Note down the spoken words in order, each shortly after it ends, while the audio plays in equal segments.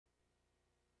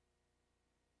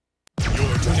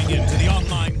into the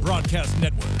online broadcast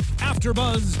network,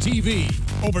 AFTERBUZZ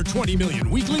TV. Over 20 million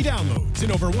weekly downloads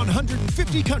in over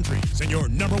 150 countries, and your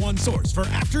 #1 source for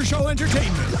after-show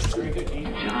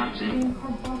entertainment.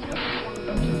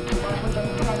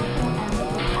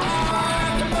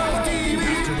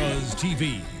 AFTERBUZZ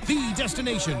TV, the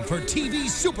destination for TV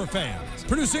superfans.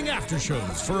 Producing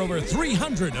after-shows for over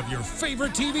 300 of your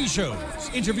favorite TV shows.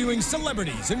 Interviewing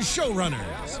celebrities and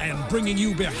showrunners. And bringing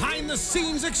you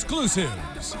behind-the-scenes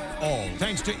exclusives. All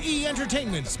thanks to E!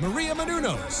 Entertainment's Maria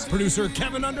Menounos, producer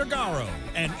Kevin Undergaro,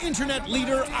 and internet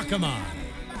leader Akamai.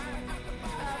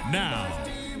 Now,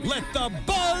 let the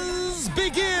buzz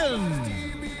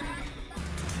begin!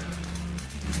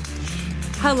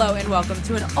 Hello and welcome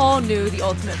to an all-new The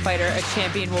Ultimate Fighter, a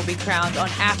champion will be crowned on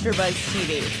AFTERBUZZ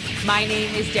TV. My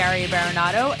name is Daria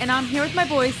Berenato, and I'm here with my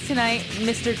boys tonight,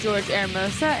 Mr. George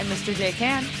Hermoza and Mr. J.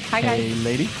 Can. Hi, guys. Hey,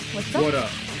 lady. What's up? What up?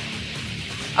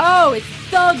 Oh, it's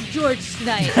Thug George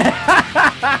tonight.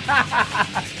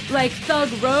 Like Thug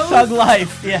Rose. Thug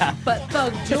life, yeah. But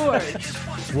Thug George.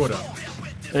 What up?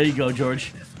 There you go,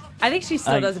 George. I think she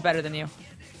still does it better than you.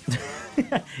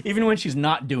 Even when she's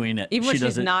not doing it, Even when she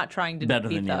does she's it not trying to better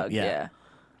be than Thug. you. Yeah.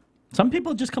 Some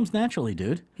people it just comes naturally,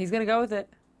 dude. He's going to go with it.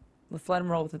 Let's let him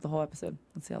roll with it the whole episode.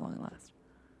 Let's see how long it lasts.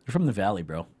 You're from the Valley,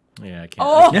 bro. Yeah, I can't.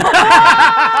 Oh! You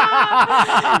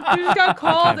just got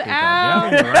called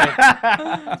out. Yeah,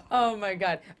 right. Oh my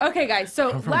god. Okay, guys.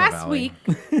 So I'm from the last Valley.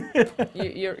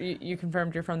 week, you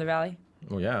confirmed you're from the Valley.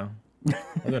 Well, yeah. I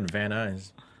live in Van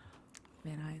Nuys.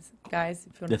 Van Nuys, guys.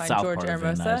 If you want The to find south George part of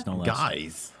Van Hermoza. Nuys, no less.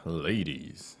 Guys,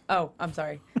 ladies. Oh, I'm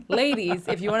sorry, ladies.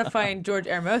 If you want to find George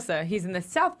Hermoza, he's in the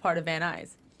south part of Van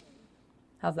Nuys.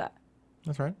 How's that?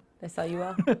 That's right. Did I sell you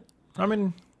well? I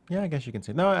mean, yeah, I guess you can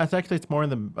say. No, it's more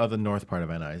in the north part of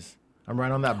Van Nuys. I'm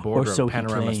right on that border so of he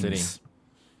Panorama City. claims.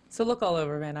 So look all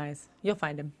over Van Nuys. You'll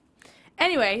find him.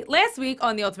 Anyway, last week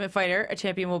on The Ultimate Fighter, a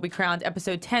champion will be crowned.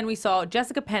 Episode 10, we saw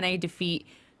Jessica Penn defeat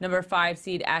number 5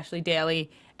 seed Ashley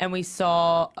Daly, and we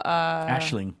saw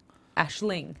Aisling.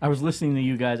 Aisling. I was listening to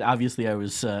you guys. Obviously, I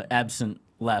was absent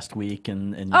last week,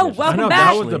 and you Oh, guys- welcome I know,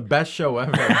 back. that was the best show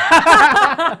ever.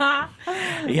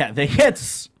 Yeah, the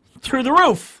hits through the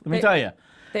roof. Let me tell you.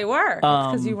 They were.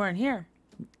 Because you weren't here.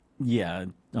 Yeah.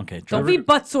 Okay. Don't be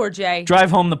butt sore, Jay.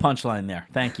 Drive home the punchline there.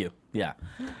 Thank you. Yeah.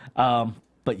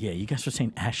 But yeah, you guys were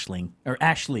saying Aisling or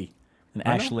Ashley and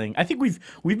Aisling. I think we've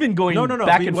been going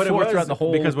back and forth throughout the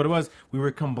whole. Because what it was, we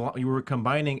were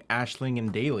combining Aisling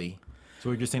and Daly. So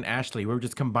we were just saying Ashley. We were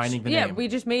just combining the name. Yeah, we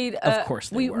just made. Of course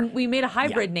they were. We made a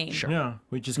hybrid name. Sure. Yeah,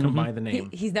 we just combined the name.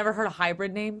 He's never heard of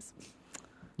hybrid names.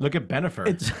 Look at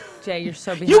Bennifer. Jay, you're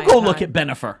so behind. You go time. look at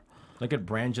Bennifer. Look at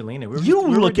Brangelina. You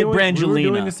look at We were Brangelina.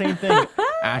 doing the same thing.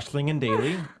 Aisling and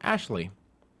Daly. Ashley.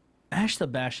 Ash the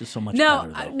Bash is so much No,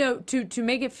 better though. no. To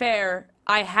make it fair,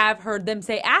 I have heard them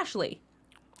say Ashley.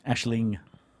 Aisling.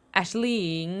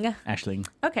 Aisling. Aisling.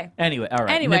 Okay. Anyway, all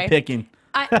right. Anyway. Nitpicking.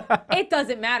 It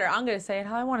doesn't matter. I'm going to say it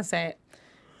how I want to say it.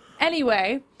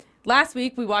 Anyway, last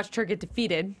week we watched her get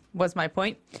defeated, was my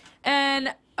point.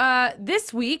 And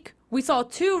this week we saw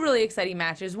 2 really exciting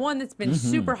matches. One that's been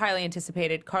super highly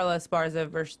anticipated, Carla Esparza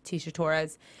versus Tisha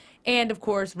Torres. And, of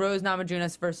course, Rose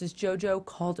Namajunas versus JoJo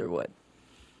Calderwood.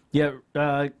 Yeah,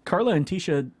 Carla and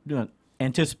Tisha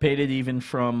anticipated even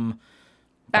from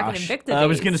Back in Invicta I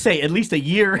was days. going to say at least a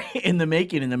year in the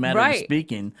making, in the matter of Right.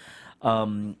 speaking.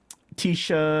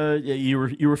 Tisha,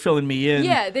 you were filling me in.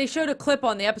 Yeah, they showed a clip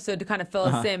on the episode to kind of fill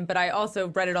us in, but I also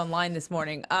read it online this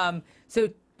morning. So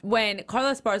when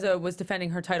Carla Esparza was defending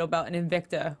her title belt in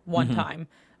Invicta one time,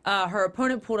 her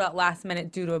opponent pulled out last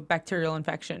minute due to a bacterial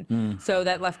infection. So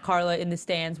that left Carla in the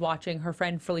stands watching her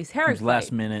friend Felice Herrig fight.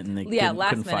 Last minute, and they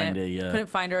couldn't find couldn't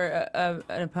find her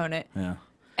an opponent. Yeah.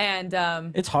 And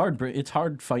It's hard. It's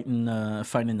hard fighting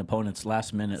opponents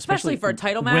last minute, Especially for a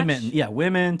title match? Women, yeah,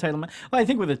 women title match. Well, I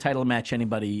think with a title match,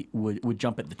 anybody would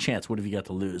jump at the chance. What have you got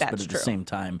to lose? That's but at true. the same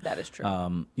time, That is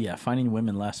true. Yeah, finding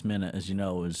women last minute, as you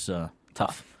know, is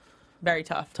tough. very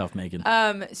tough. Tough making.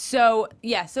 So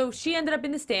she ended up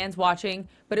in the stands watching,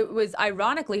 but it was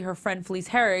ironically her friend Felice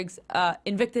Herrig's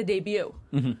Invicta debut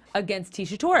against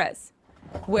Tisha Torres,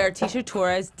 where Tisha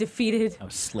Torres defeated. That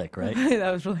was slick, right?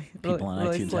 That was really People on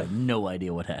really iTunes slick. have no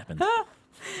idea what happened.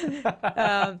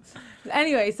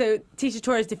 Anyway, so Tisha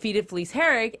Torres defeated Felice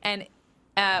Herrig, and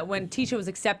when Tisha was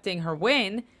accepting her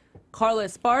win, Carla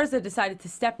Esparza decided to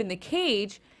step in the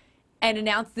cage and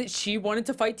announced that she wanted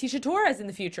to fight Tisha Torres in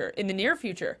the near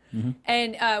future.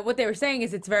 And what they were saying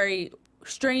is it's very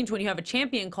strange when you have a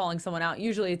champion calling someone out.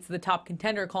 Usually it's the top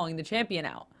contender calling the champion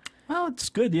out. Well, it's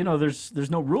good. You know,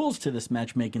 there's no rules to this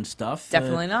matchmaking stuff.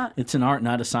 Definitely not. It's an art,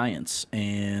 not a science.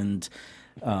 And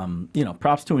you know,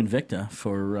 props to Invicta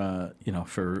for you know,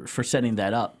 for setting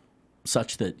that up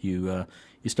such that you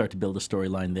start to build a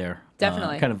storyline there.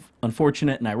 Definitely. Kind of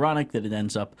unfortunate and ironic that it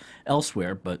ends up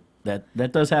elsewhere, but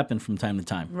that does happen from time to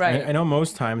time. Right. I know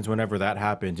most times whenever that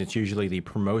happens, it's usually the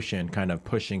promotion kind of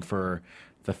pushing for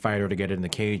the fighter to get in the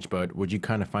cage. But would you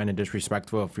kind of find it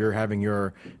disrespectful if you're having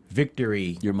your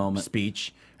victory, your moment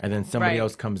speech, and then somebody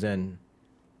else comes in?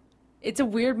 It's a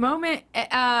weird moment.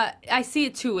 I see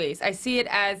it two ways. I see it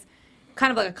as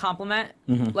kind of like a compliment.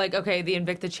 Like, okay, the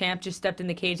Invicta champ just stepped in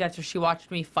the cage after she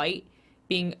watched me fight,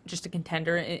 being just a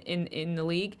contender in the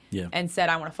league, and said,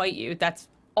 I want to fight you. That's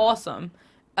awesome.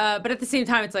 But at the same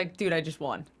time, it's like, dude, I just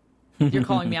won. You're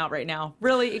calling me out right now.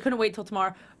 Really? It couldn't wait till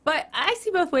tomorrow. But I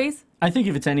see both ways. I think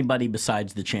if it's anybody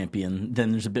besides the champion,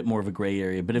 then there's a bit more of a gray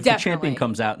area. But if the champion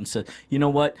comes out and says, you know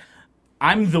what?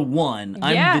 I'm the one.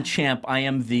 I'm the champ. I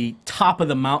am the top of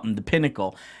the mountain, the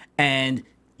pinnacle. And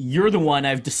you're the one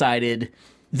I've decided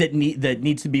that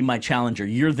needs to be my challenger.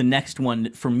 You're the next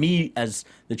one for me as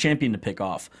the champion to pick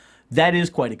off. That is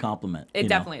quite a compliment. It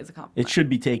definitely is a compliment. It should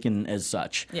be taken as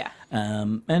such. Yeah.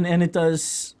 And it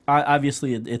does.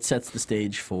 Obviously, it sets the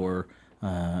stage for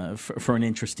an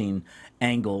interesting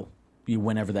angle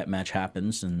whenever that match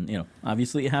happens, and you know,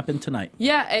 obviously, it happened tonight.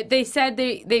 Yeah, they said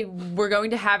they were going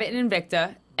to have it in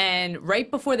Invicta, and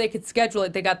right before they could schedule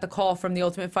it, they got the call from the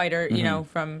Ultimate Fighter, you know,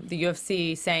 from the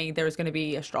UFC, saying there was going to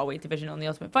be a strawweight division on the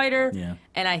Ultimate Fighter. Yeah.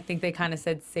 And I think they kind of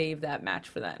said save that match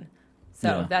for then.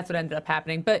 So that's what ended up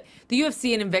happening. But the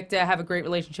UFC and Invicta have a great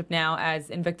relationship now, as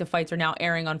Invicta fights are now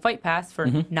airing on Fight Pass for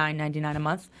 $9.99 a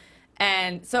month.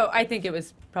 And so I think it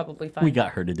was probably fine. We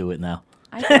got her to do it now.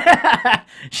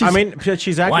 I mean,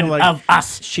 she's acting one like of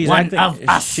us. She's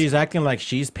acting like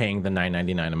she's paying the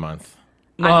 $9.99 a month.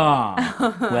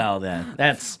 Oh, well then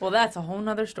that's a whole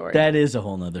nother story. That is a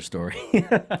whole nother story.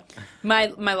 my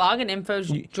login info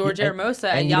is George Hermoza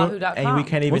at yahoo.com. And we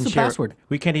can't even What's the share. password?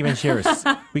 We can't even share.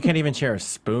 We can't even share a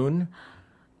spoon.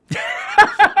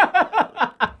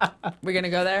 We're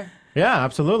gonna go there. Yeah,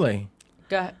 absolutely.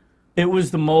 Go ahead. It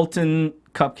was the molten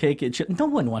cupcake. No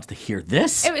one wants to hear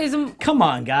this. It was. Come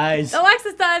on, guys.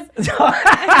 Alexis does.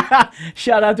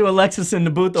 Shout out to Alexis in the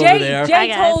booth over there.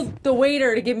 Jay told the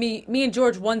waiter to give me and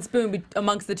George one spoon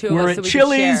amongst the two of us. We're so at we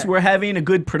Chili's. could We're having a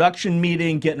good production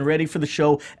meeting, getting ready for the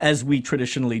show as we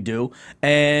traditionally do.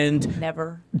 And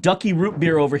never. Ducky Root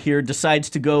Beer over here decides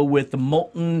to go with the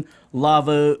molten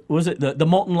lava. Was it the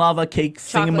molten lava cake?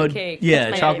 Chocolate cake.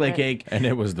 Yeah, chocolate cake. And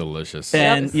it was delicious.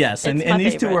 And yes, and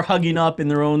these two were hugging up in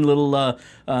their own little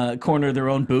corner of their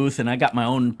own booth, and I got my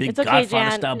own big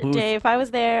Godfather style booth. Jay, if I was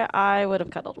there, I would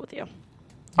have cuddled with you.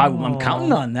 I'm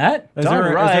counting on that. Is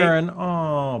there an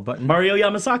button? Mario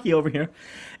Yamasaki over here.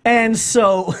 And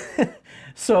so,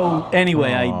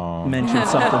 anyway, I mentioned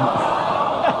something.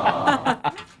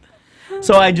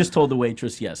 So I just told the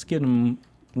waitress, yes, give them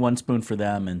one spoon for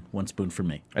them and one spoon for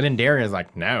me. And then Daria's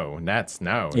like, no,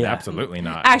 absolutely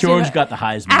not. Actually, George got the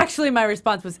Heisman. Actually, my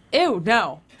response was, ew,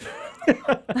 no.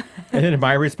 And then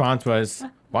my response was,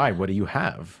 why? What do you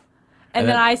have? And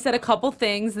then I said a couple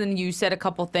things, and then you said a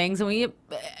couple things, and we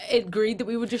agreed that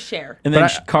we would just share. And then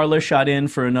Carla shot in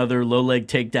for another low leg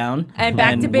takedown. And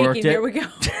back to baking. Here we go.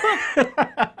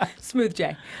 Smooth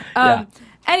Jay.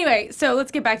 Anyway, so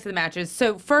let's get back to the matches.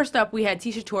 So first up, we had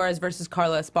Tecia Torres versus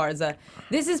Carla Esparza.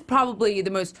 This is probably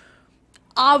the most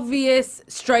obvious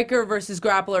striker versus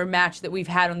grappler match that we've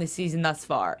had on this season thus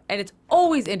far. And it's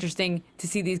always interesting to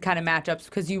see these kind of matchups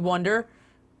because you wonder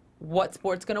what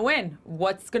sport's going to win.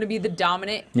 What's going to be the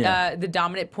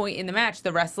dominant point in the match,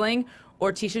 the wrestling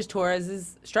or Tecia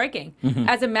Torres' striking?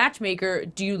 As a matchmaker,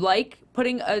 do you like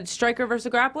putting a striker versus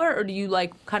a grappler, or do you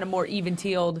like kind of more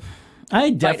even-keeled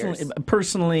I definitely,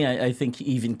 personally, I think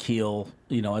even keel.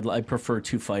 You know, I prefer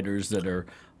two fighters that are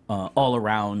all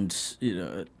around, you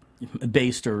know,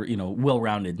 based or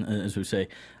well-rounded, as we say.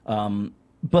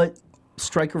 But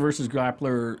striker versus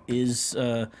grappler is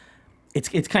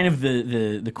it's kind of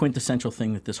the quintessential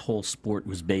thing that this whole sport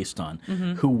was based on.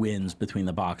 Who wins between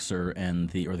the boxer and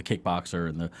the kickboxer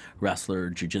and the wrestler,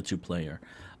 jiu-jitsu player.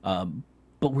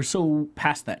 But we're so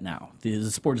past that now.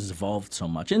 The sport has evolved so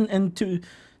much, and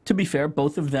to be fair,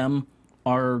 both of them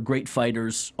are great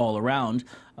fighters all around,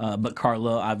 but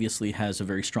Carla obviously has a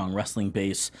very strong wrestling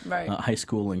base, right. High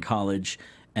school and college,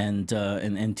 and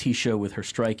Tecia with her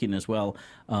striking as well.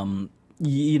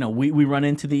 We run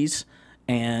into these,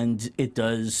 and it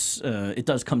does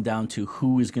come down to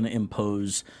who is going to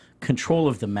impose control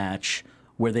of the match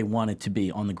where they want it to be,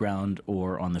 on the ground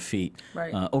or on the feet,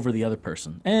 right. Over the other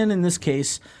person. And in this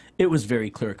case, it was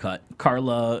very clear cut.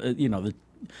 Carla,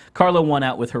 Carla won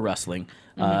out with her wrestling.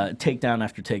 takedown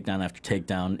after takedown after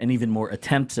takedown, and even more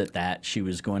attempts at that. She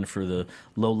was going for the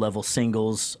low-level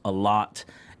singles a lot,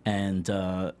 and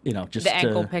just the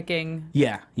ankle picking.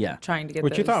 Yeah. Trying to get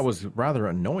Which you those. thought was rather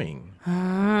annoying.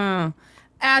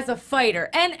 As a fighter,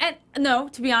 and no,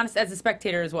 to be honest, as a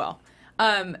spectator as well.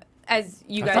 As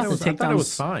you I guys, thought it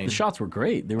was fine. The shots were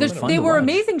great. They were fun they to were watch.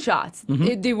 amazing shots.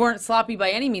 They weren't sloppy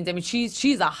by any means. I mean,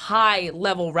 she's a high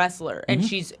level wrestler, and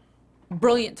she's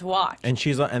brilliant to watch. And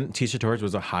and Tisha Torres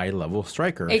was a high level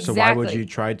striker. So Exactly. why would you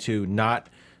try to not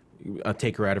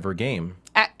take her out of her game?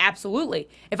 Absolutely.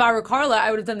 If I were Carla, I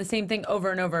would have done the same thing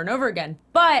over and over and over again.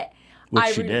 But Which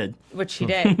she did. Which she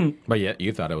did. But yet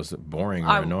you thought it was boring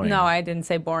or annoying. No, I didn't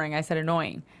say boring. I said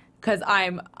annoying. Because I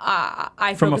From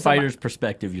a focus on fighter's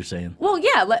perspective, you're saying. well,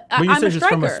 yeah, But you I'm said a just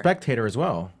from a striker. spectator as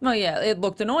well. Well, yeah, it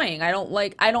looked annoying. I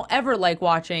don't ever like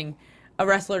watching a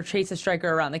wrestler chase a striker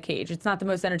around the cage. It's not the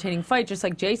most entertaining fight. Just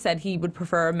like Jay said, he would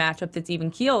prefer a matchup that's even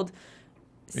keeled.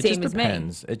 Same as me.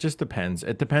 It just depends.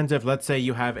 It depends if, let's say,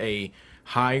 you have a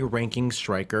high-ranking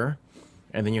striker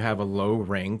and then you have a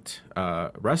low-ranked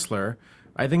wrestler.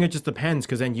 I think it just depends,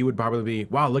 because then you would probably be,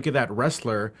 wow, look at that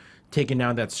wrestler taking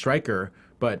down that striker.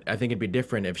 But I think it'd be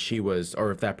different if she was,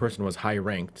 or if that person was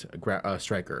high-ranked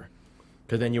striker.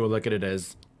 Because then you would look at it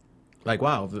as, like,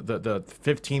 wow, the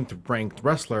 15th ranked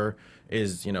wrestler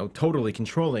is, totally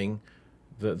controlling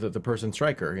the person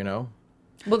striker,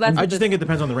 Well, that's I just think it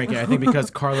depends on the ranking. I think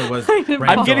because Carla was ranked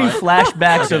I'm getting a lot.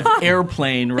 flashbacks of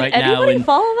Airplane right now. Anybody And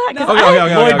follow that? 'Cause Okay, I-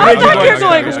 okay, Lloyd okay, Bridges okay, going, okay,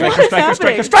 going, okay, what okay. is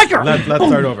happening? striker. Let's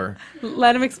start over.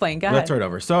 Let him explain. Go Let's ahead. start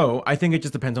over. So I think it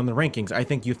just depends on the rankings. I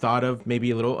think you thought of maybe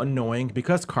a little annoying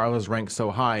because Carla's ranked so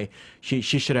high. She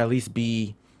should at least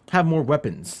have more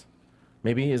weapons.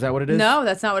 Maybe is that what it is? No,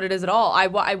 that's not what it is at all. I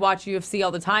watch UFC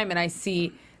all the time, and I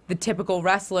see the typical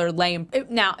wrestler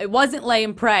now, it wasn't lay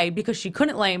and pray because she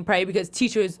couldn't lay and pray because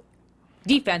Tisha's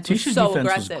defense was Tisha's so defense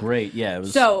aggressive. was great. Yeah, it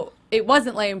was. So it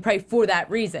wasn't lay and pray for that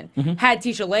reason. Had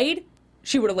Tisha laid,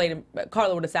 she would have laid him.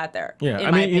 Carla would have sat there. Yeah, in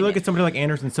I my mean, you look opinion. at somebody like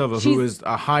Anderson Silva, who is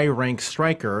a high-ranked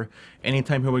striker.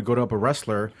 Anytime he would go to up a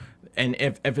wrestler, and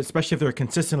if especially if they're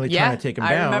consistently trying to take him I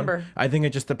down, remember. I think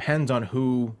it just depends on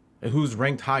who's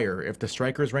ranked higher. If the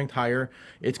striker is ranked higher,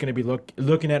 it's going to be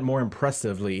looking at more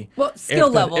impressively. Well, skill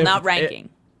level, not ranking.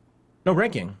 No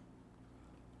ranking.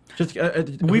 Just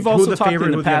We've who also the talked favorite,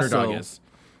 in the who past, the underdog though, is.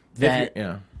 that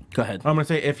Yeah. Go ahead. I'm going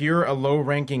to say if you're a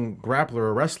low-ranking grappler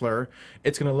or wrestler,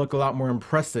 it's going to look a lot more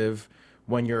impressive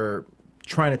when you're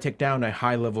trying to take down a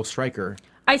high-level striker.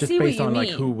 I just see what based you on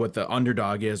mean. what the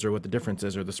underdog is or what the difference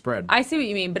is or the spread. I see what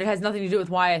you mean, but it has nothing to do with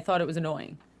why I thought it was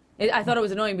annoying. I thought it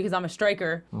was annoying because I'm a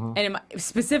striker, and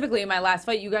specifically in my last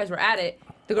fight, you guys were at it.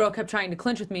 The girl kept trying to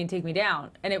clinch with me and take me down,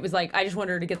 and it was like I just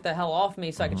wanted her to get the hell off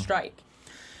me so I could strike.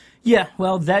 Yeah,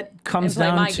 well, that comes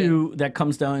play my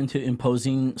down to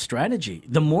imposing strategy.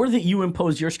 The more that you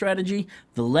impose your strategy,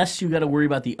 the less you got to worry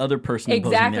about the other person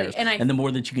imposing Exactly, theirs, and the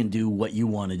more that you can do what you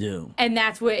want to do. And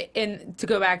that's what, and to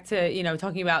go back to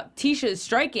talking about Tisha's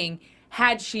striking,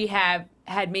 had she had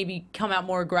maybe come out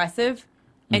more aggressive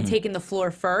and taken the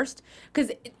floor first, because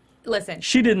listen,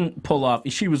 She didn't pull off.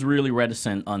 She was really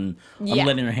reticent on Yeah.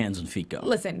 letting her hands and feet go.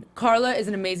 listen, Carla is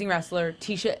an amazing wrestler.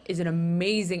 Tisha is an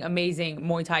amazing, amazing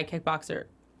Muay Thai kickboxer.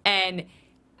 And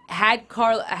had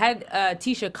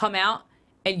Tisha come out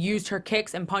and used her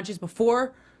kicks and punches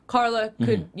before Carla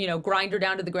could, grind her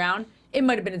down to the ground, it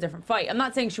might have been a different fight. I'm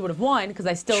not saying she would have won because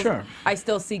I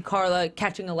still see Carla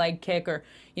catching a leg kick or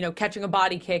catching a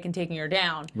body kick and taking her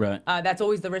down. Right. That's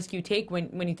always the risk you take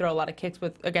when you throw a lot of kicks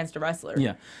against a wrestler.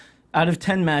 Yeah. Out of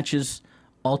 10 matches,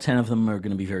 all 10 of them are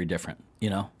going to be very different,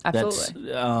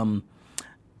 Absolutely. That's,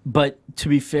 but to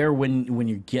be fair, when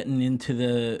you're getting into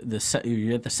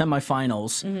you're at the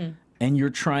semifinals and you're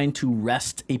trying to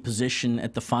wrest a position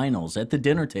at the finals, at the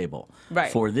dinner table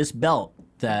for this belt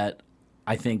that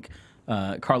I think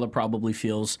Carla probably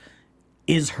feels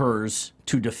is hers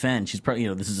to defend. She's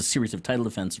probably, this is a series of title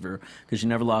defense for her because she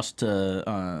never lost the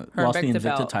Invicta Invicta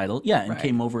belt. title. Yeah, and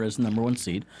came over as #1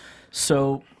 seed.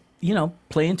 So,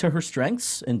 playing to her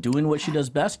strengths and doing what she does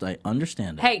best, I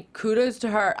understand it. Hey, kudos to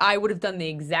her. I would have done the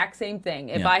exact same thing.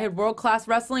 If I had world-class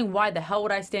wrestling, why the hell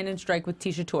would I stand and strike with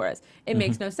Tisha Torres? It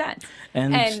makes no sense.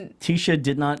 And Tisha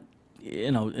did not,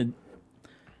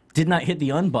 did not hit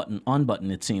the on button,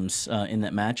 it seems, in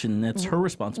that match, and that's her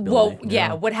responsibility. Well,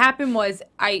 yeah, what happened was,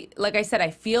 like I said,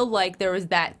 I feel like there was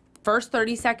that first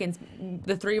 30 seconds,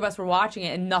 the three of us were watching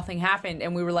it, and nothing happened,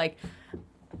 and we were like,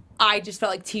 I just felt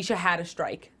like Tisha had a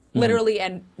strike. Literally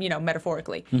and,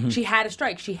 metaphorically. She had a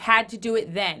strike. She had to do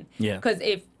it then. Yeah. Because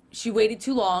if she waited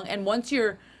too long, and once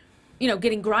you're,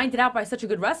 getting grinded out by such a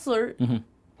good wrestler,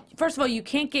 first of all, you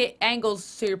can't get angles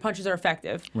so your punches are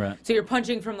effective. Right. So you're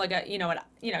punching from like a,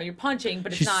 you're punching,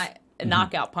 but it's not a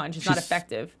knockout punch. It's not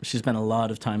effective. She spent a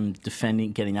lot of time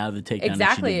defending, getting out of the takedown.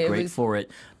 Exactly. And she did great for it,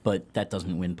 but that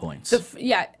doesn't win points.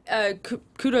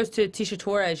 Kudos to Tisha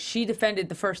Torres. She defended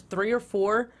the first 3 or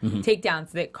 4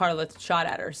 takedowns that Carla shot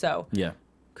at her. So yeah.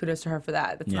 Kudos to her for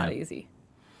that. That's not easy.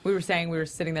 We were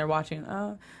sitting there watching.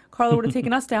 Carla would have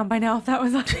taken us down by now if that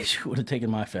was us. She would have taken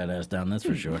my fat ass down, that's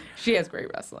for sure. She has great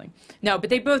wrestling. No,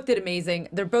 but they both did amazing.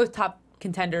 They're both top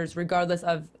contenders regardless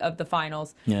of the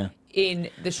finals. Yeah. In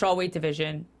the strawweight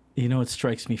division. You know what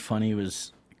strikes me funny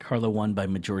was Carla won by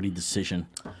majority decision,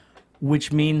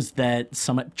 which means that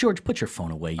George, put your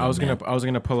phone away. I was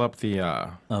gonna pull up the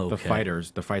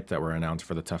fighters, the fights that were announced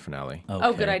for the tough finale. Okay,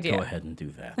 oh, good idea. Go ahead and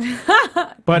do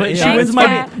that. but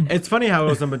it's funny how it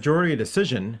was a majority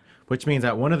decision, which means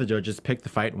that one of the judges picked the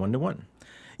fight 1-1.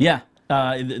 Yeah.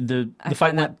 The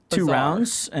fight went 2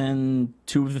 rounds, and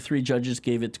 2 of the 3 judges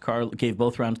gave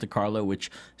both rounds to Carla, which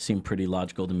seemed pretty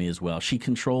logical to me as well. She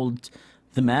controlled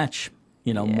the match,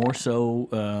 more so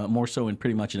in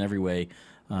pretty much in every way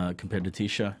compared to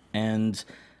Tisha. And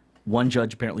one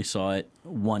judge apparently saw it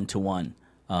 1-1,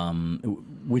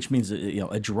 which means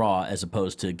a draw as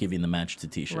opposed to giving the match to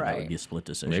Tisha. Right. That would be a split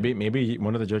decision. Maybe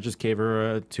one of the judges gave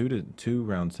her 2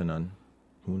 rounds to none.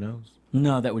 Who knows?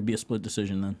 No, that would be a split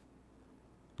decision then.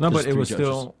 No, but it was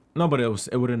still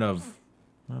it wouldn't have.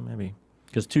 Well, maybe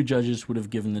because 2 judges would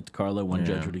have given it to Carla, 1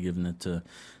 judge would have given it to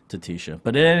Tisha.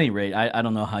 But at any rate, I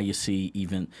don't know how you see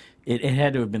even it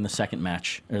had to have been the second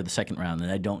match or the second round,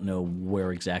 and I don't know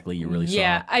where exactly you really saw.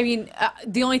 Yeah, I mean,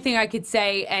 the only thing I could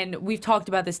say, and we've talked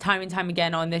about this time and time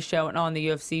again on this show and on the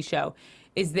UFC show,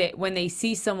 is that when they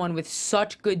see someone with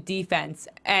such good defense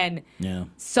and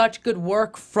such good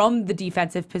work from the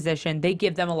defensive position, they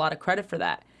give them a lot of credit for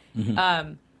that.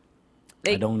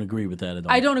 I don't agree with that at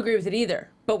all. I don't agree with it either,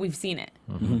 but we've seen it.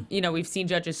 We've seen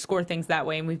judges score things that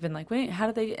way, and we've been like, wait, how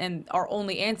did they? And our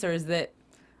only answer is that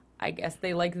I guess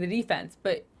they like the defense,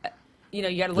 but you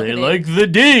got to look at it. They like the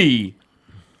D.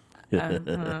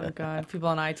 Oh God! People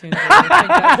on iTunes.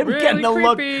 I'm really getting a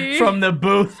look creepy. from the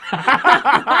booth.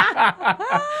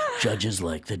 Judges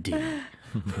like the D.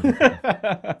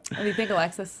 What do you think,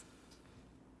 Alexis?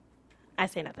 I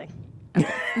say nothing.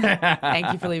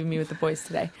 Thank you for leaving me with the boys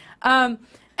today.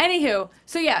 Anywho,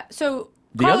 so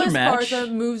the Carla other match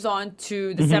Esparza moves on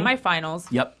to the semifinals.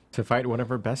 Yep. To fight one of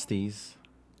her besties,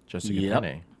 Jessica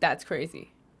Penn. That's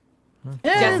crazy.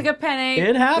 Jessica Penn.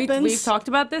 It happens. We've talked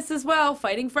about this as well.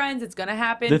 Fighting friends, it's gonna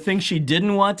happen. The thing she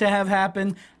didn't want to have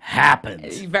happen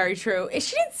happened. Very true.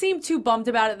 She didn't seem too bummed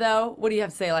about it though. What do you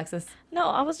have to say, Alexis? No,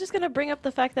 I was just gonna bring up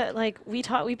the fact that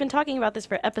we've been talking about this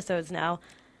for episodes now.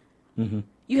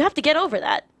 You have to get over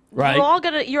that. Right.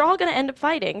 You're all gonna end up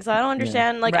fighting. So I don't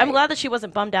understand. I'm glad that she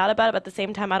wasn't bummed out about it, but at the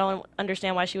same time, I don't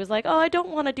understand why she was like, "Oh, I don't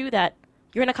want to do that."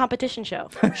 You're in a competition show.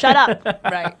 Shut up.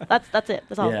 Right. That's it.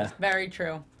 That's all. Yeah. Very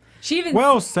true. She even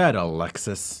Well said,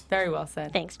 Alexis. very well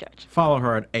said. Thanks, George. Follow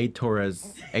her at A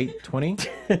Torres 820.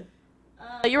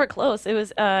 You were close. It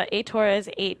was A Torres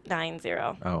 890.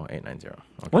 Oh, 890.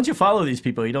 Okay. Once you follow these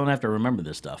people, you don't have to remember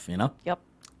this stuff, Yep.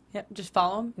 Yep, just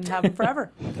follow them and have them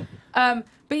forever.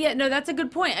 But yeah, no, that's a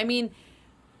good point. I mean,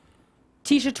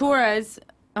 Tisha Torres.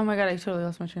 Oh my God, I totally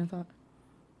lost my train of thought.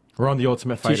 We're on the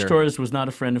Ultimate Fighter. Tisha Torres was not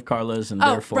a friend of Carla's, and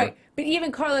therefore... right. But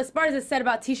even Carla Esparza said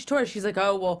about Tisha Torres, she's like,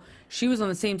 oh, well, she was on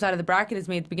the same side of the bracket as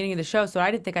me at the beginning of the show, so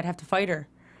I didn't think I'd have to fight her.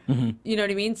 You know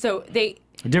what I mean? So they...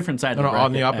 A different side of the No, bracket,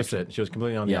 on the opposite. actually. She was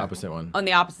completely on the opposite one. On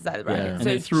the opposite side of the Yeah, bracket. and So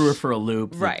they threw her for a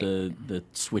loop. Right. The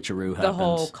switcheroo happens. the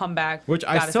whole comeback. Which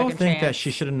I got a still second think that chance.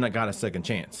 she should have got a second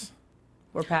chance.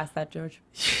 We're past that, George.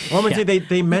 Well, I mean,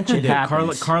 they mentioned it.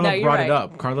 happens. Carla No, you're brought right. it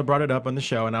up. Carla brought it up on the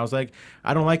show, and I was like,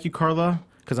 I don't like you, Carla,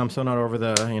 because I'm still not over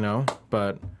the,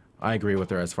 but I agree with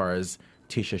her as far as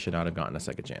Tisha should not have gotten a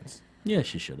second chance. Yeah,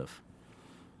 she should have.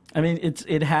 I mean,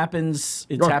 it happens.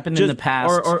 It's happened in the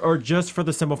past. Or just for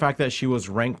the simple fact that she was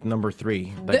ranked number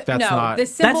 3. Like, that's not...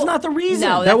 That's not the reason.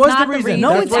 No, that that's was not the reason. No,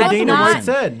 That's it's what not. Dana White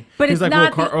said. But He's it's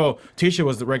like, not well, Tisha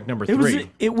was ranked number 3.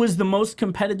 It was the most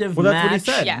competitive Well, that's match. what he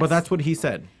said. Yes. But that's what he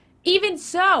said. Even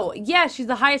so, yeah, she's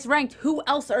the highest ranked. Who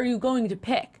else are you going to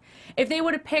pick? If they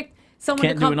would have picked someone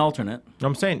Can't to do come... an alternate.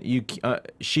 I'm saying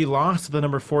she lost to the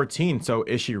number 14, so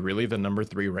is she really the number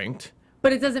 3 ranked?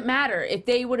 But it doesn't matter. If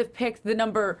they would have picked the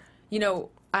number,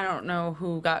 I don't know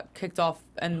who got kicked off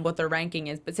and what their ranking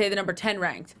is, but say the number 10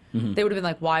 ranked, they would have been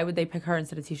like, why would they pick her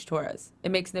instead of Tisha Torres?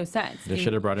 It makes no sense. They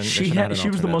should have brought in. She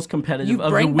was the most competitive You of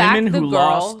the bring back women the who girl.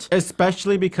 lost.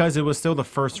 Especially because it was still the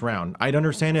first round. I'd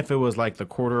understand if it was like the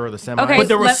quarter or the semi. Okay, But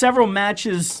there were let- several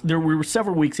matches. We were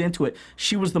several weeks into it.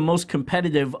 She was the most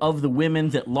competitive of the women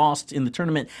that lost in the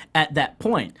tournament at that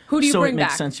point. Who do you so bring it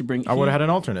makes back? sense you bring. I would have had an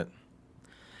alternate.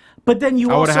 But then you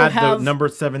I would also have had have the number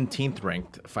 17th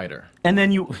ranked fighter. and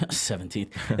then you 17th,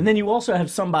 and then you also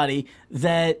have somebody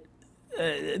that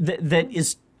that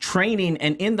is training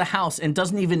and in the house and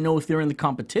doesn't even know if they're in the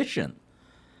competition.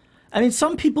 I mean,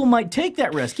 some people might take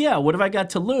that risk. Yeah, what have I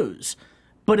got to lose?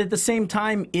 But at the same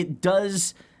time, it's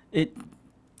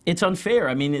unfair.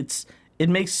 I mean, it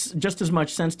makes just as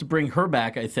much sense to bring her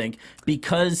back, I think,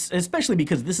 especially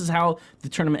because this is how the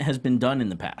tournament has been done in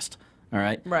the past. All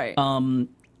right. Right.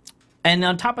 And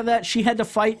on top of that, she had to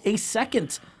fight a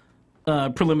second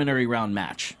preliminary round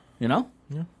match. You know.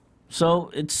 Yeah.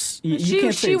 So it's you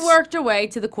can't say She it's- worked her way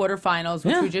to the quarterfinals,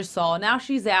 which Yeah. we just saw. Now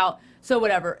she's out. So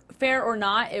whatever, fair or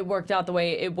not, it worked out the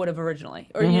way it would have originally.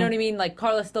 Or you know what I mean? Like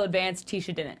Carla still advanced,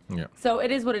 Tisha didn't. Yeah. So it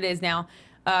is what it is now.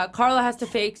 Carla has to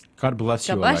face. God bless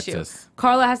you, God bless Alexis. you.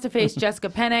 Carla has to face Jessica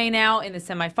Penn now in the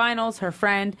semifinals, her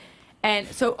friend. And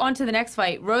so on to the next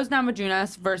fight, Rose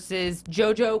Namajunas versus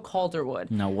JoJo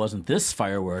Calderwood. Now, wasn't this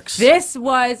fireworks? This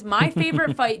was my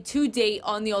favorite fight to date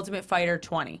on The Ultimate Fighter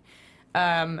 20.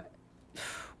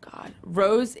 God,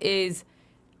 Rose is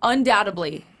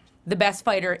undoubtedly the best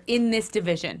fighter in this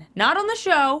division. Not on the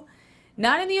show,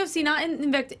 not in the UFC, not in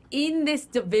Invicta, in this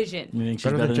division. You think she's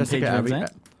Better better than than Jessica Paige Aguilar?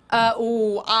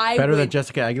 VanZant? Better would, than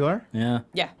Jessica Aguilar? Yeah.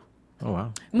 Yeah. Oh,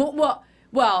 wow.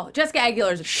 Well, Jessica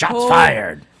Aguilar's a Shots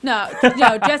fired. No,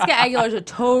 Jessica Aguilar's a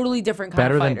totally different kind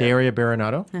Better of than fighter. Daria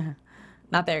Berenato?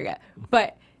 Not there yet.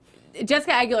 But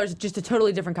Jessica Aguilar's just a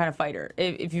totally different kind of fighter.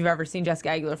 If you've ever seen Jessica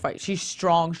Aguilar fight, she's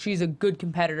strong. She's a good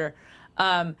competitor.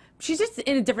 She's just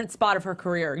in a different spot of her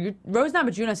career. Rose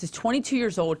Namajunas is 22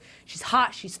 years old. She's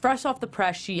hot. She's fresh off the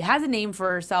press. She has a name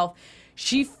for herself.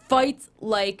 She fights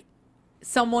like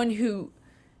someone who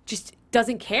just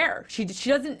doesn't care. She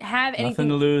doesn't have anything. Nothing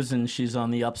to lose, and she's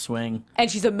on the upswing. And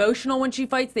she's emotional when she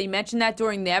fights. They mentioned that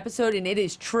during the episode, and it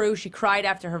is true. She cried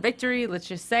after her victory. Let's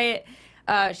just say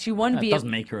it. She won That via. doesn't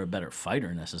make her a better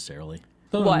fighter necessarily.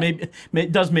 What?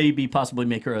 It does maybe possibly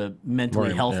make her a mentally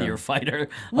More, healthier yeah. fighter.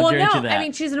 Well, I'll grant no, you that. I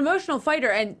mean, she's an emotional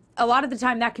fighter, and a lot of the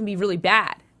time that can be really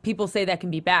bad. People say that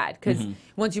can be bad because Mm-hmm.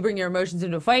 once you bring your emotions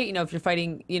into a fight, if you're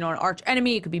fighting, an arch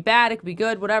enemy, it could be bad, it could be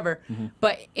good, whatever. Mm-hmm.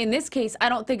 But in this case, I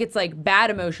don't think it's like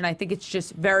bad emotion. I think it's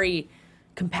just very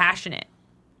compassionate.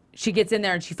 She gets in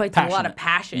there and she fights with a lot of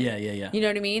passion. Yeah. You know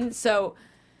what I mean? So,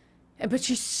 but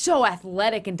she's so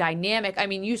athletic and dynamic. I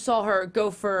mean, you saw her go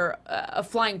for a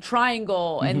flying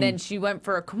triangle, and then she went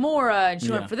for a Kimura, and she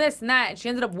went Yeah. for this and that, and she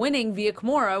ended up winning via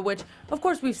Kimura, which, of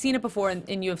course, we've seen it before in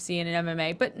UFC and in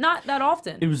MMA, but not that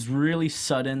often. It was really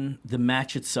sudden. The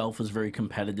match itself was very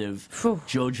competitive. Phew.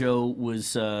 JoJo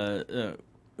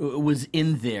was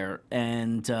in there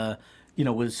and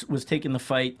was taking the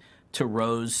fight to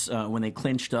Rose when they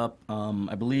clinched up.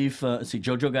 I believe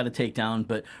JoJo got a takedown,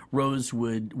 but Rose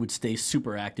would stay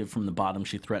super active from the bottom.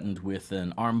 She threatened with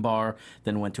an armbar,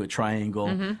 then went to a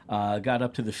triangle, got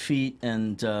up to the feet,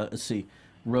 and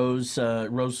Rose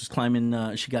was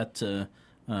climbing. She got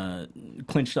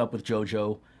clinched up with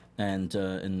JoJo. And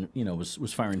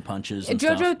was firing punches. And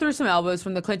JoJo stuff. threw some elbows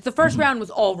from the clinch. The first round was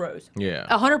all Rose. Yeah.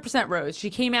 100% Rose. She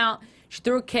came out, she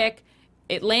threw a kick,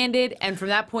 it landed, and from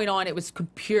that point on, it was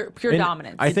pure And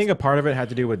dominance. I think a part of it had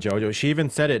to do with JoJo. She even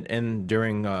said it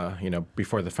during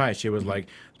before the fight. She was like,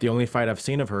 the only fight I've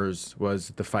seen of hers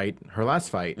was her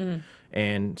last fight.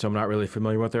 And so I'm not really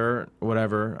familiar with her,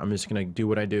 whatever. I'm just going to do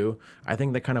what I do. I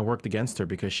think that kind of worked against her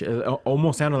because she it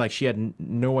almost sounded like she had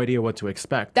no idea what to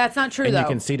expect. That's not true, and though. You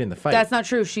can see it in the fight. That's not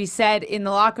true. She said in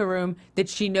the locker room that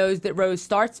she knows that Rose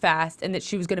starts fast and that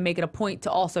she was going to make it a point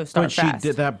to also start But she fast.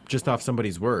 did that just off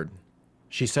somebody's word.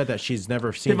 She said that she's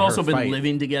never seen They've her also been fight.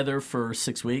 living together for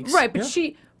 6 weeks. Right, but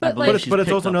I believe she's But it's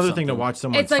picked also up another thing to something. watch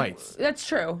someone's it's like fights. that's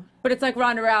true. But it's like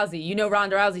Ronda Rousey.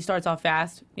 Ronda Rousey starts off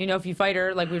fast. If you fight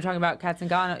her, like we were talking about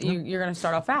Katzengano, you're going to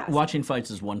start off fast. Watching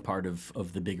fights is one part of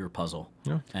the bigger puzzle.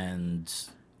 Yeah. And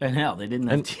hell, they didn't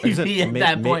have And TV at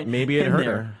that point. Maybe it in hurt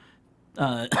there,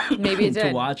 her. Maybe it to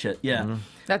did. watch it. Yeah.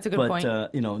 That's a good But point.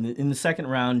 in the second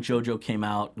round, JoJo came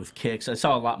out with kicks. I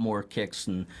saw a lot more kicks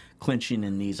and clinching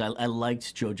and knees. I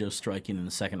liked JoJo striking in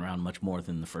the second round much more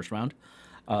than the first round.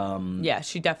 Yeah,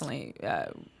 she definitely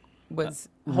was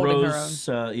holding her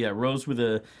own. Rose with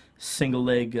a single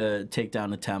leg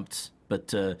takedown attempt, but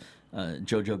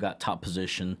JoJo got top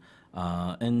position.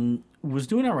 and was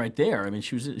doing all right there. I mean,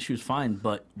 she was fine,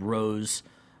 but Rose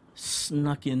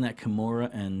snuck in that Kimura,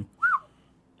 and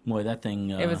boy, that thing.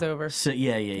 It was over.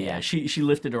 Yeah. She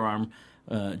lifted her arm,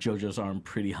 JoJo's arm,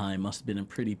 pretty high. Must have been in a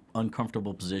pretty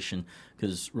uncomfortable position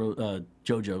because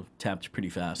JoJo tapped pretty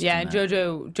fast. Yeah, and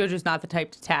JoJo's not the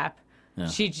type to tap. Yeah.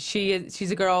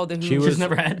 She's a girl that she's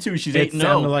never had to. She's 8-0.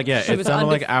 It sounded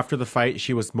like after the fight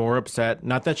she was more upset.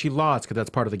 Not that she lost, because that's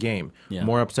part of the game. Yeah.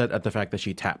 More upset at the fact that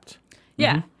she tapped.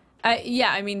 Yeah.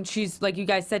 Yeah, I mean, she's, like you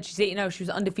guys said, she's 8-0. She was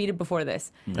undefeated before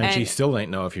this. And she still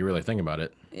ain't know if you really think about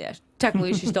it. Yeah,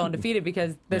 technically she's still undefeated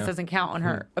because this doesn't count on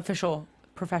her official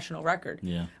professional record.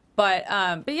 Yeah. But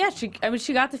yeah, she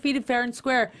got defeated fair and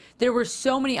square. There were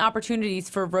so many opportunities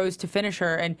for Rose to finish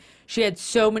her, and she had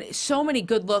so many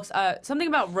good looks. Something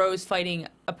about Rose fighting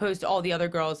opposed to all the other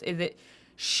girls is that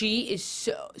she is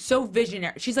so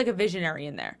visionary. She's like a visionary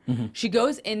in there. Mm-hmm. She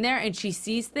goes in there and she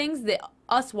sees things that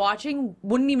us watching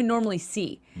wouldn't even normally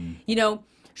see. You know,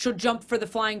 she'll jump for the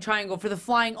flying triangle, for the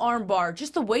flying armbar.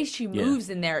 Just the way she moves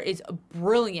in there is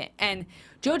brilliant. And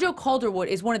JoJo Calderwood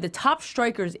is one of the top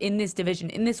strikers in this division,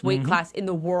 in this weight class, in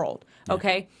the world.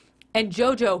 Okay? And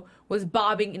JoJo was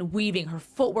bobbing and weaving. Her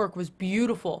footwork was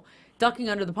beautiful, ducking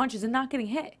under the punches and not getting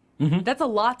hit. That's a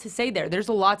lot to say there. There's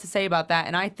a lot to say about that.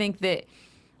 And I think that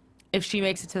if she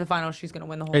makes it to the final, she's going to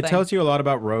win the whole thing. It tells you a lot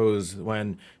about Rose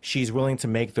when she's willing to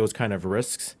make those kind of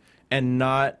risks and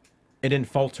it didn't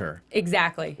falter.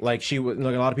 Exactly. Like a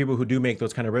lot of people who do make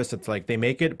those kind of risks, it's like they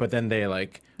make it, but then they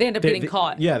end up getting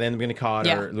caught. Yeah, they end up getting caught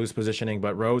or lose positioning.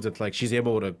 But Rose, it's like she's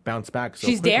able to bounce back.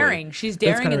 She's quickly. daring. She's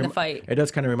daring in the fight. It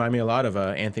does kind of remind me a lot of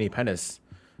Anthony Pettis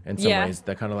in some ways.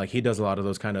 That kind of like he does a lot of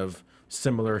those kind of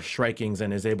similar strikings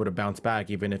and is able to bounce back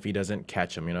even if he doesn't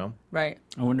catch him. You know. Right.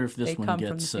 I wonder if this one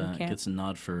gets a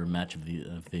nod for match of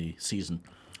the season.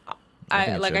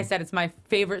 Like I said, it's my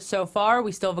favorite so far.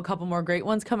 We still have a couple more great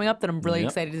ones coming up that I'm really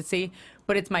excited to see,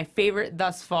 but it's my favorite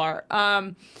thus far.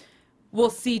 We'll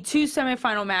see 2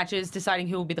 semifinal matches deciding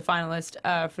who will be the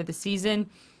finalist for the season.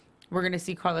 We're going to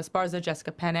see Carla Esparza,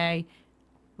 Jessica Penne,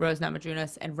 Rose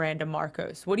Namajunas, and Randa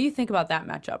Marcos. What do you think about that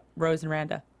matchup, Rose and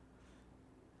Randa?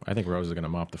 I think Rose is going to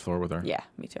mop the floor with her. Yeah,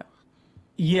 me too.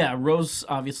 Yeah, Rose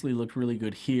obviously looked really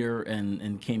good here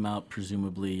and came out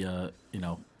presumably,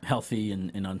 healthy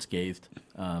and unscathed.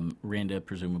 Randa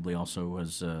presumably also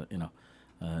was,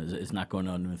 is not going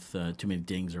on with too many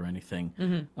dings or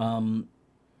anything.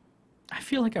 I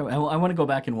feel like I want to go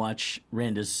back and watch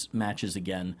Randa's matches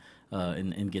again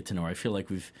and get to know her. I feel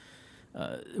like we've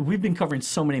been covering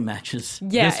so many matches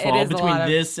this fall between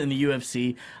this and the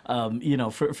UFC.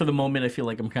 For the moment, I feel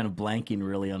like I'm kind of blanking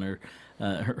really on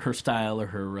her style or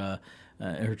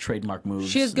her trademark moves.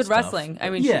 She has good wrestling. I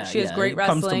mean, she has great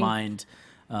wrestling. Comes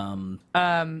to mind.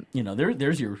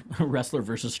 There's your wrestler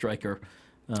versus striker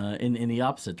in the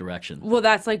opposite direction. Well,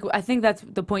 I think that's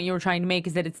the point you were trying to make,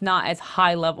 is that it's not as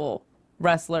high level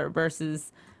wrestler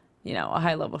versus, a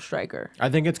high level striker. I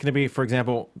think it's going to be, for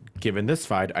example, given this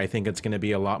fight, I think it's going to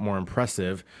be a lot more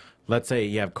impressive. Let's say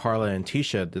you have Carla and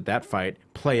Tisha, that fight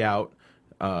play out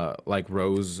like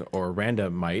Rose or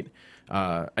Randa might.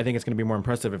 I think it's going to be more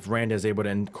impressive if Randa is able to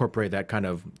incorporate that kind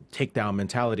of takedown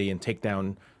mentality and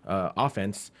takedown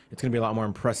offense. It's going to be a lot more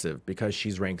impressive because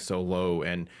she's ranked so low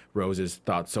and Rose is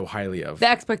thought so highly of. The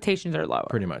expectations are lower.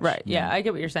 Pretty much. Right. Yeah, I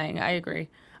get what you're saying. I agree.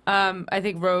 I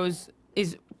think Rose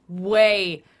is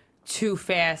way too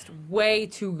fast, way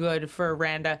too good for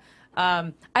Randa.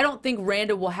 I don't think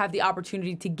Randa will have the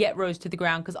opportunity to get Rose to the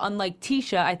ground because unlike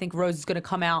Tisha, I think Rose is going to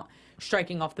come out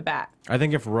striking off the bat. I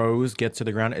think if Rose gets to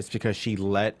the ground, it's because she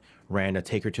let Randa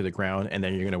take her to the ground, and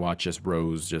then you're going to watch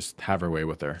Rose just have her way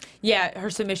with her. Yeah,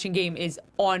 her submission game is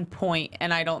on point,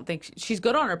 and I don't think she's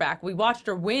good on her back. We watched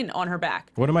her win on her back.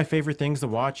 One of my favorite things to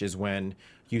watch is when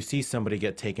you see somebody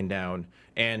get taken down,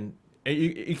 and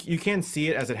you can't see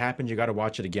it as it happens. You got to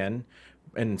watch it again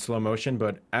in slow motion,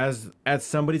 but as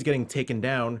somebody's getting taken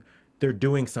down, they're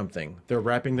doing something. They're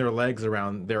wrapping their legs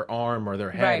around their arm or their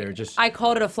head. Right. Or just. I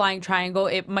called it a flying triangle.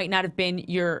 It might not have been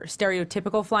your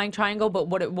stereotypical flying triangle, but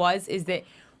what it was is that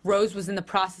Rose was in the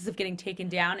process of getting taken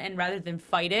down, and rather than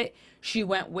fight it, she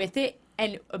went with it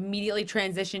and immediately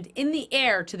transitioned in the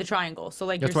air to the triangle. So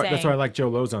that's why I like Joe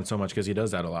Lozon so much, because he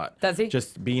does that a lot. Does he?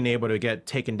 Just being able to get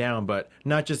taken down, but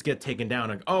not just get taken down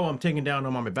like, oh, I'm taken down,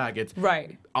 I'm on my back. It's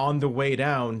right on the way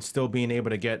down, still being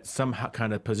able to get some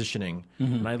kind of positioning.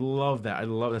 And I love that.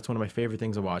 That's one of my favorite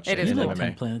things to watch. It is You'd cool. like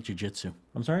 10th Planet Jiu-Jitsu.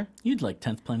 I'm sorry? You'd like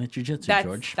 10th Planet Jiu-Jitsu,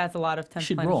 George. That's a lot of 10th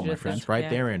Should Planet roll, Jiu-Jitsu. my friend. It's right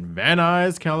there in Van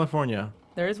Nuys, California.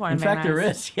 There is one in Van fact, Nuys. there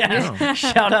is. Yeah.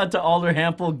 Shout out to Alder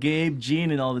Hampel, Gabe,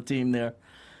 Gene, and all the team there.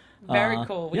 Very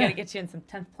cool. We got to get you in some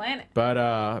 10th Planet.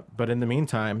 But in the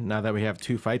meantime, now that we have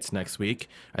 2 fights next week,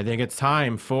 I think it's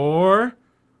time for...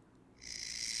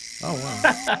 Oh,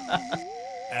 wow.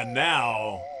 And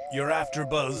now, your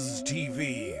AfterBuzz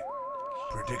TV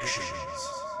predictions.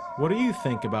 What do you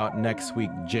think about next week,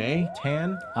 Jay?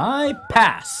 Tan? I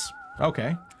pass.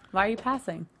 Okay. Why are you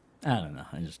passing? I don't know.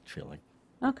 I just feel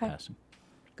like passing.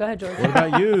 Go ahead, George. What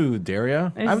about you,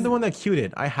 Daria? I'm the one that queued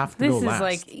it. I have to go last. This is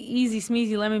like easy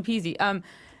smeezy lemon peasy.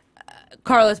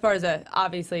 Carla Esparza,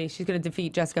 obviously, she's going to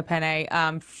defeat Jessica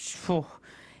Penn.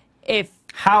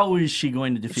 How is she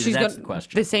going to defeat her? That's the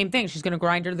question. The same thing. She's going to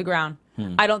grind her to the ground.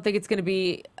 I don't think it's going to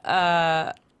be.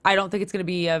 I don't think it's going to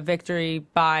be a victory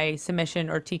by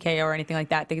submission or TKO or anything like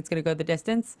that. I think it's going to go the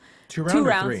distance. 2 rounds. 2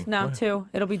 rounds. Or 3? No, What? 2.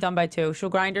 It'll be done by 2. She'll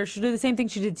grind her. She'll do the same thing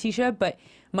she did to Tisha, but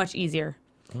much easier.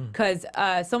 Because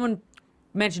someone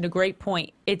mentioned a great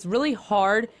point. It's really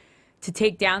hard to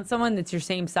take down someone that's your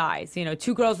same size. You know,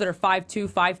 2 girls that are 5'2",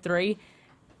 5'3",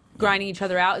 grinding each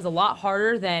other out is a lot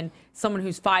harder than someone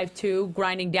who's 5'2",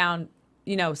 grinding down,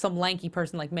 you know, some lanky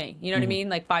person like me. You know what I mean?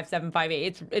 Like 5'7",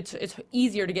 5'8". It's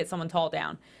easier to get someone tall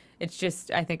down. It's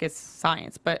just, I think it's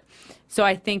science. But so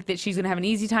I think that she's going to have an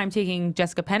easy time taking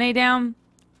Jessica Penn down.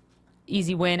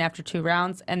 Easy win after 2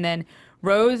 rounds. And then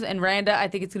Rose and Randa, I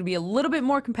think it's going to be a little bit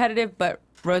more competitive, but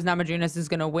Rose Namajunas is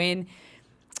going to win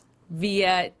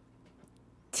via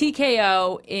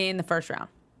TKO in the first round.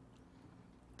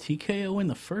 TKO in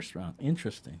the first round.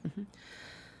 Interesting.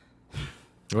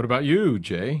 What about you,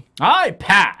 Jay? I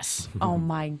pass. Oh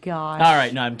my gosh. All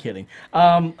right, no, I'm kidding.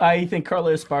 I think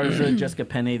Carla Esparza and Jessica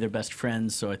Penn, they're best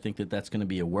friends, so I think that that's going to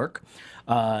be a work.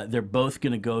 They're both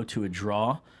going to go to a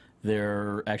draw.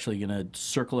 They're actually going to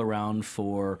circle around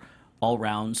for all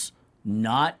rounds,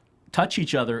 not touch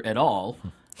each other at all.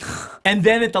 And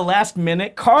then at the last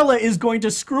minute, Carla is going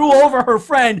to screw over her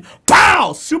friend.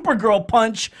 Pow! Supergirl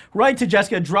punch right to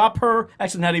Jessica. Drop her.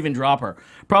 Actually, not even drop her.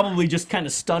 Probably just kind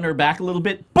of stun her back a little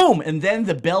bit. Boom! And then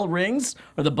the bell rings,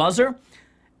 or the buzzer.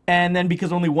 And then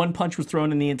because only 1 punch was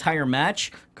thrown in the entire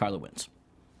match, Carla wins.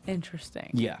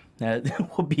 Interesting. Yeah.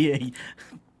 That will be a...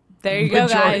 There you go,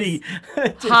 guys.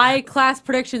 High class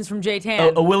predictions from Jay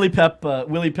Tan. A Willie Pep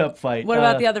fight. What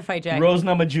about the other fight, Jay? Rose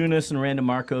Namajunas and Randa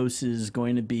Marcos is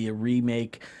going to be a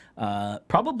remake,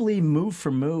 probably move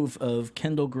for move of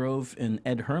Kendall Grove and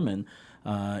Ed Herman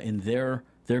in their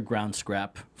ground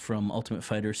scrap from Ultimate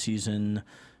Fighter season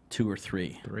 2 or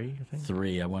 3. 3, I think.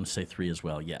 3. I want to say 3 as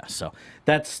well. Yeah. So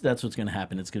that's what's going to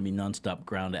happen. It's going to be nonstop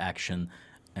ground action.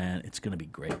 And it's going to be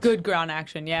great. Good ground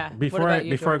action, yeah. Before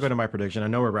I go to my prediction, I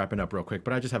know we're wrapping up real quick,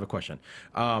 but I just have a question.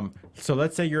 So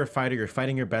let's say you're a fighter, you're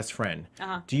fighting your best friend.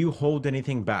 Do you hold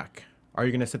anything back? Are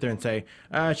you going to sit there and say,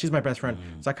 she's my best friend?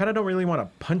 So I kind of don't really want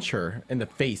to punch her in the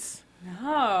face.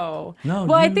 No. No.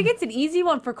 Well, I think it's an easy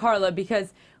one for Carla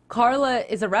because Carla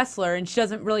is a wrestler and she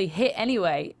doesn't really hit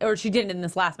anyway, or she didn't in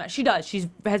this last match. She does. She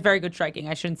has very good striking.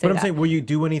 I shouldn't say that. But I'm saying, will you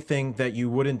do anything that you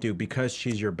wouldn't do because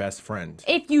she's your best friend?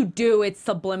 If you do, it's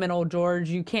subliminal, George.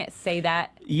 You can't say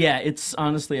that. Yeah, it's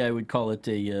honestly, I would call it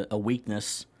a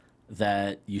weakness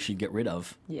that you should get rid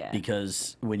of. Yeah.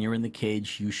 Because when you're in the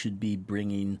cage, you should be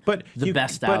bringing the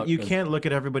best out. But you can't look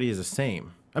at everybody as the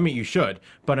same. I mean, you should,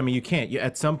 but I mean, you can't.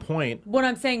 At some point. What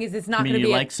I'm saying is, it's not going to be.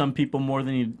 You like some people more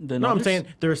than No, others? I'm saying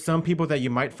there are some people that you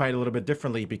might fight a little bit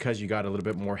differently because you got a little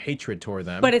bit more hatred toward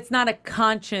them. But it's not a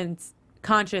conscious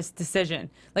decision.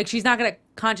 Like she's not going to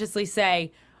consciously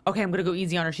say, "Okay, I'm going to go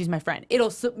easy on her. She's my friend."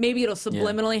 Maybe it'll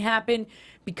subliminally happen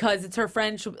because it's her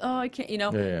friend. She'll, I can't, you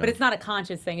know. Yeah. But it's not a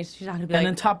conscious thing. She's not going to be. And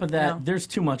like, on top of that, you know, there's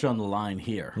too much on the line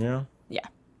here. Yeah. Yeah.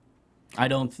 I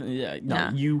don't.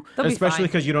 You. They'll be Especially fine.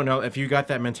 because you don't know if you got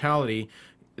that mentality.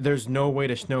 There's no way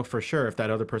to know for sure if that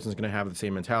other person's going to have the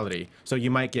same mentality. So you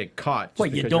might get caught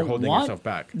just because you're holding yourself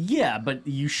back. Yeah, but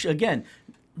you again,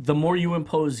 the more you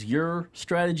impose your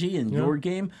strategy and your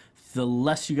game, the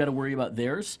less you got to worry about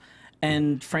theirs.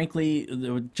 And frankly,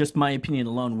 just my opinion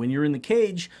alone, when you're in the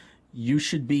cage, you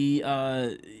should be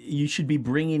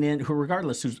bringing in,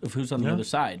 regardless of who's on the other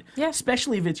side. Yeah.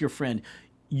 Especially if it's your friend.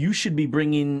 You should be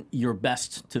bringing your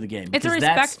best to the game. It's a because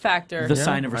respect that's factor. The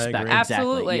sign of respect. agree.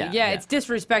 Absolutely. Exactly. Yeah, it's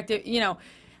disrespect. You know,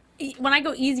 when I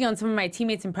go easy on some of my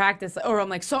teammates in practice, or I'm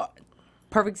like, so,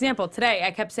 perfect example. Today,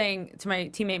 I kept saying to my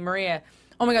teammate Maria,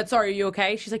 "Oh my God, sorry, are you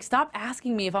okay?" She's like, "Stop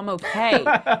asking me if I'm okay.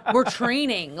 We're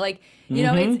training." Like, you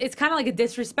know, it's kind of like a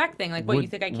disrespect thing. Like, what, you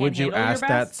think I can't Would you handle your ask best?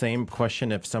 that same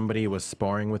question if somebody was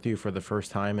sparring with you for the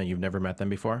first time and you've never met them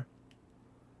before?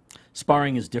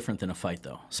 Sparring is different than a fight,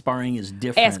 though. Sparring is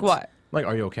different. Ask what? Like,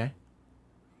 are you okay?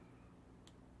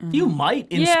 You might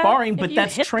in Yeah, sparring, if but you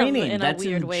that's hit them training. in a That's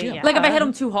weird in way, gym. yeah. Like if I hit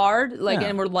them too hard, like Yeah.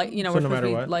 and we're like, you know, So we're no supposed matter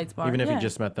to be what, light spar. even if yeah. you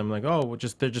just met them, like, oh,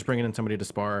 they're just bringing in somebody to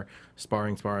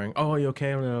sparring. Oh, are you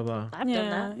okay? Blah, blah, blah. I've done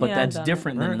that. But Yeah, that's I've done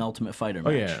different than Right. an Ultimate Fighter Oh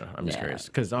match. yeah, I'm just Yeah. curious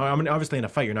because I mean, obviously in a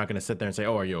fight you're not going to sit there and say,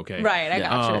 oh, are you okay? Right, I Yeah.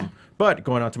 gotcha. But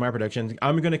going on to my predictions,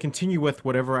 I'm going to continue with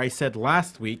whatever I said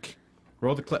last week.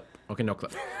 Roll the clip. Okay, no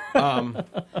clip.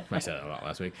 I said that a lot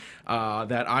last week.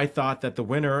 That I thought that the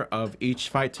winner of each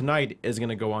fight tonight is going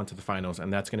to go on to the finals,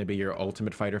 and that's going to be your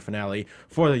Ultimate Fighter finale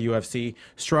for the UFC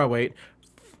Strawweight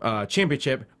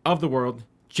Championship of the World,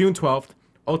 June 12th.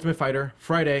 Ultimate Fighter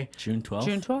Friday, June 12th?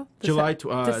 June 12th? July.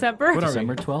 December? What are we?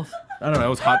 December 12th? I don't know. It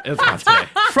was hot. It was hot today.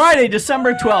 Friday,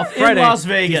 December 12th in Las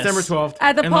Vegas. December 12th.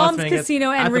 At the in Las Palms Vegas,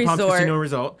 Casino and at the Palms Resort. Casino and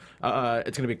Resort.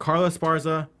 It's going to be Carla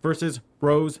Esparza versus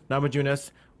Rose Namajunas.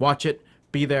 Watch it.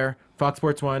 Be there. Fox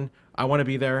Sports 1. I want to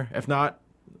be there. If not,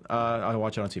 I'll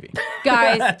watch it on TV.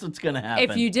 Guys, That's what's going to happen.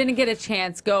 if you didn't get a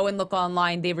chance, go and look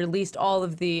online. They released all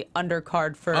of the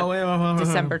undercard for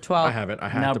December 12th. I have it. I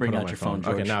have Now to bring put it on out my your phone.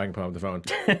 phone, Okay, George. now I can put on the phone.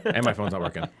 And my phone's not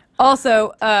working.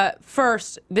 Also,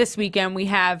 first, this weekend, we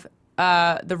have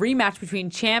the rematch between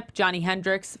champ Johnny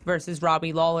Hendricks versus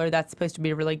Robbie Lawler. That's supposed to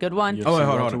be a really good one. UFC Oh, wait,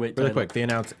 hold on. welterweight Really title. quick. They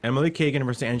announced Emily Kagan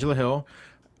versus Angela Hill.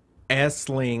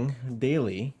 Aisling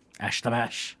Daly.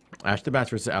 Ashtabash. Ashton Bass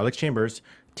versus Alex Chambers,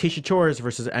 Tisha Torres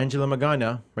versus Angela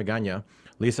Magana,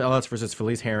 Lisa Ellis versus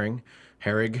Felice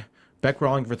Herrig, Beck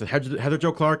Rawlings versus Heather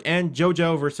Jo Clark, and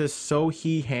JoJo versus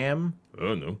Sohee Ham.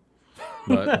 Oh no,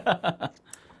 but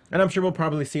and I'm sure we'll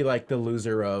probably see like the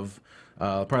loser of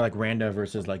probably like Randa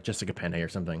versus like Jessica Penne or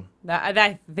something.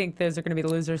 I think those are going to be the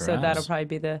losers, so Perhaps. that'll probably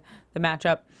be the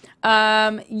matchup.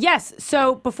 Yes,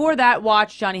 so before that,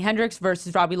 watch Johnny Hendricks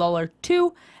versus Robbie Lawler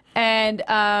 2,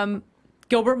 and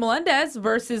Gilbert Melendez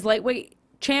versus lightweight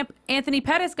champ Anthony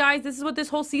Pettis. Guys, this is what this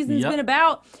whole season's Yep. been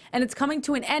about, and it's coming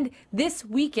to an end this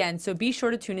weekend, so be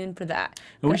sure to tune in for that.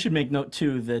 And we should make note,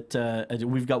 too, that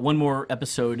we've got one more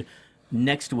episode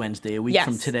next Wednesday, a week Yes.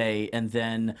 from today, and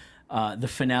then the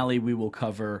finale we will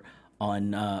cover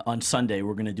on Sunday.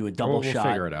 We're going to do a double We'll shot.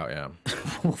 figure it out. Yeah.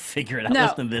 We'll figure it out. No.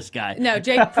 Listen to this guy. No,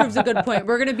 Jake proves a good point.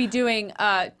 We're going to be doing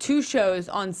 2 shows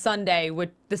on Sunday, with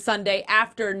the Sunday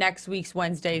after next week's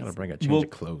Wednesdays. Gotta bring a change of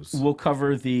clothes. We'll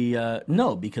cover the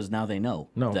no, because now they know.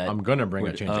 No, that I'm gonna bring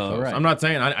a change of Oh, clothes. right. I'm not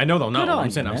saying I know they'll know. Good on I'm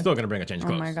you, saying I'm man. still gonna bring a change of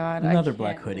Oh clothes. my God. Another I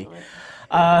black can't hoodie. do it.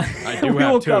 I do We will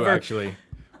have two cover actually.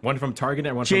 One from Target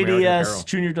and one from American JDS Apparel.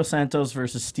 Junior Dos Santos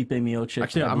versus Stipe Miocic.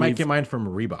 Actually, I might get mine from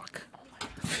Reebok.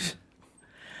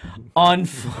 on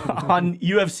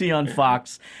UFC on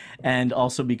Fox, and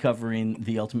also be covering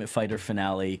the Ultimate Fighter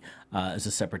finale as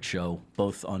a separate show,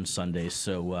 both on Sundays.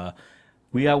 So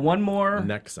we got one more.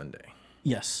 Next Sunday.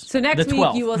 Yes. So next The week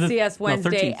 12th. you will see us No,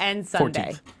 Wednesday 13th. and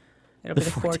Sunday. 14th. It'll be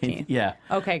the 14th. Yeah.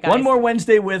 Okay, guys. One more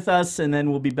Wednesday with us, and then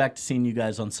we'll be back to seeing you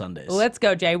guys on Sundays. Let's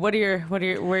go, Jay. Where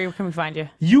can we find you?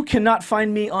 You cannot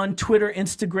find me on Twitter,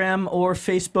 Instagram, or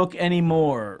Facebook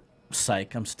anymore.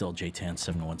 Psych, I'm still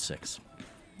JTAN716.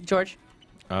 George?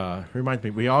 Reminds me,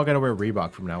 we all got to wear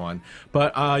Reebok from now on.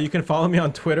 But you can follow me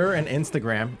on Twitter and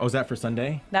Instagram. Oh, is that for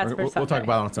Sunday? That's for We'll talk Sunday.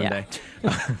 about it on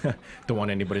Sunday. Don't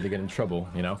want anybody to get in trouble,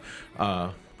 you know.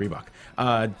 Reebok.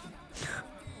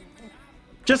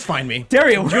 Just find me.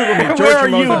 Daria, Google where, me. where are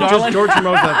Hermoza. you, darling? Just George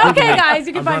Hermoza. Google Okay, me. guys,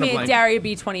 you can I'm find drawing me a at blank.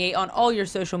 DariaB28 on all your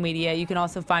social media. You can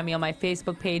also find me on my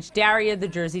Facebook page, Daria the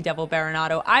Jersey Devil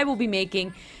Berenato. I will be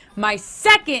making my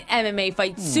second MMA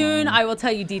fight soon. I will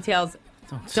tell you details.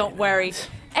 Don't worry.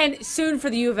 And soon for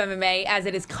the U of MMA, as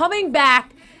it is coming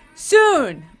back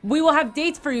soon. We will have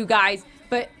dates for you guys,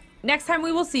 but next time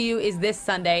we will see you is this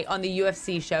Sunday on the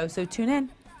UFC show. So tune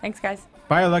in. Thanks, guys.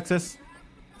 Bye, Alexis.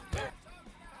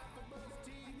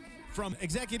 From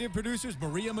executive producers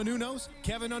Maria Menounos,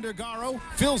 Kevin Undergaro,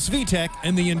 Phil Svitek,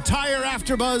 and the entire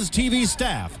AfterBuzz TV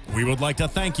staff, we would like to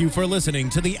thank you for listening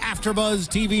to the AfterBuzz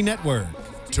TV network.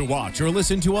 To watch or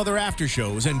listen to other after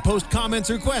shows and post comments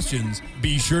or questions,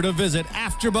 be sure to visit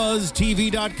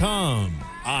AfterBuzzTV.com.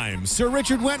 I'm Sir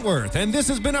Richard Wentworth, and this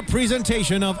has been a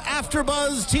presentation of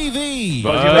AfterBuzz TV.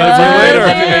 Buzzy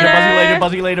later,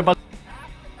 buzzy later.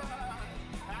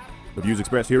 The views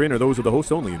expressed herein are those of the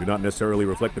hosts only and do not necessarily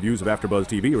reflect the views of AfterBuzz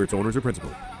TV or its owners or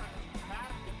principals.